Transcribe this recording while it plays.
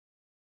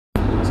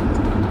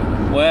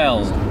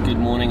Well, good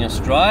morning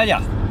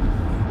Australia.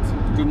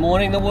 Good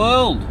morning the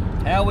world.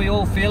 How are we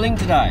all feeling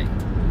today?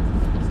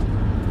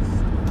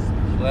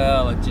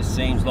 Well, it just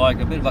seems like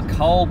a bit of a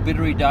cold,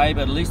 bittery day,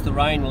 but at least the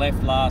rain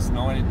left last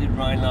night. It did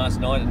rain last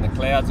night and the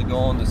clouds are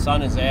gone, the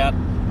sun is out,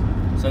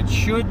 so it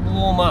should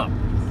warm up.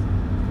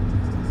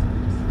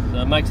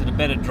 So it makes it a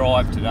better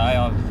drive today.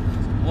 I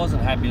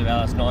wasn't happy about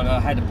last night. I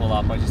had to pull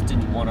up. I just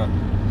didn't want to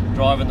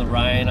drive in the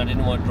rain. I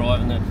didn't want to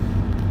drive in the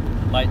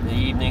late in the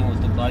evening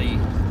with the bloody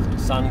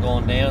sun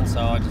gone down, so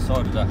I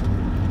decided to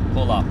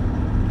pull up.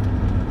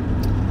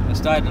 I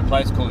stayed at a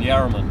place called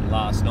Yarraman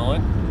last night,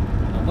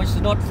 which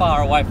is not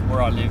far away from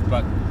where I live,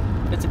 but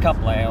it's a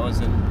couple of hours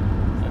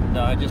and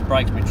it just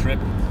breaks my trip.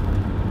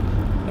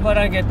 If I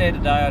don't get there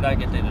today, I don't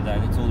get there today.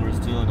 That's all there is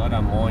to it. I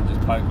don't mind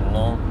just poking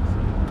along.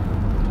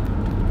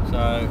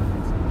 So,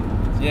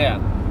 yeah.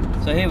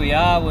 So here we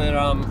are. We're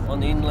on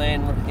the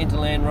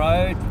Interland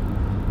Road.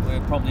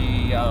 We're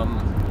probably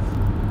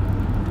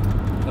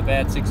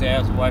about 6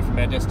 hours away from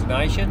our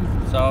destination.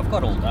 So I've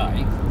got all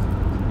day.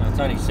 It's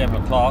only 7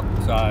 o'clock,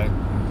 so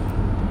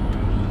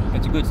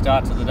it's a good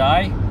start to the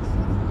day.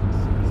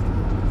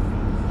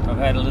 I've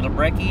had a little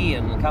brekkie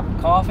and a cup of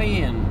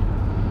coffee and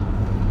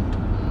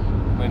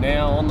we're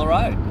now on the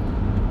road.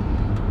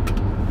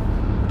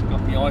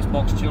 Got my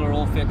icebox chiller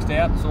all fixed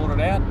out, sorted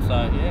out,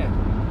 so yeah,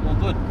 all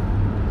good.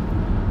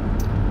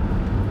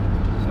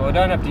 So I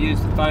don't have to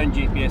use the phone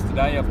GPS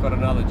today. I've got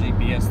another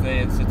GPS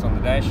there that sits on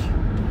the dash.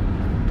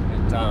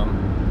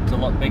 It's a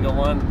lot bigger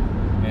one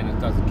and it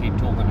doesn't keep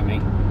talking to me.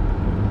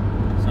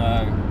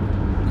 So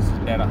this is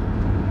better.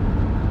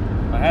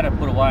 I had it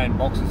put away in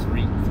boxes for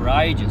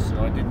ages,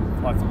 so I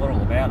forgot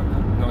all about it.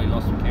 I nearly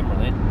lost the camera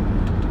then.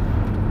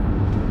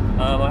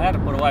 I had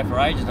it put away for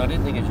ages and I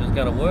didn't think it was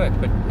going to work,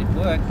 but it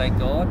worked, thank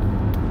God.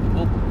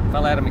 Oh,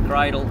 fell out of my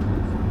cradle.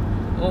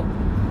 Oh.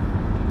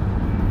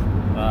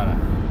 Righto.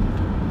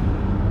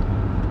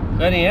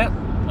 So anyhow,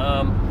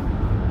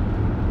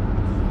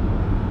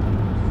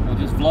 we'll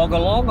just vlog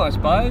along, I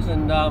suppose,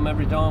 and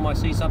every time I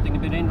see something a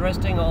bit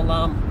interesting, I'll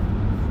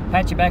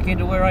patch you back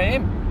into where I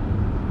am.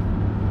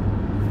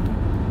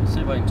 See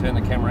if I can turn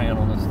the camera around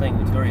on this thing.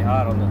 It's very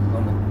hard on this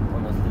little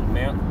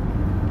mount.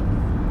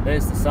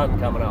 There's the sun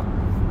coming up.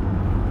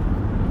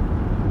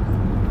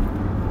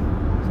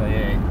 So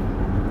yeah,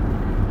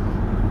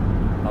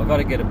 I've got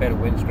to get a better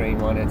windscreen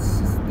one.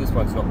 This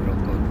one's not real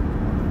good.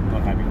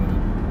 Not happy with it.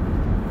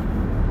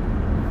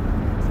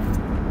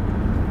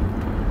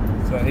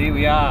 So here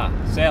we are,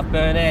 South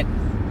Burnett,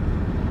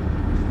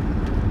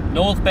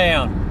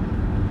 northbound,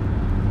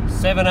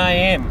 7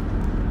 AM.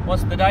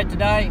 What's the date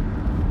today?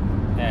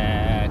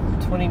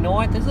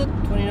 29th, is it?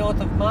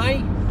 29th of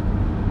May?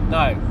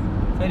 No,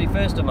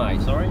 31st of May,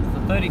 sorry. It's the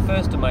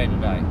 31st of May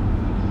today.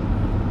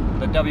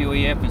 The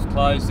WEF has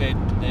closed their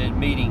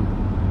meeting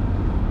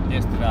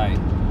yesterday.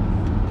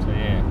 So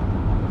yeah.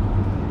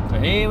 So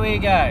here we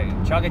go.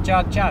 Chugga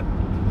chug chug.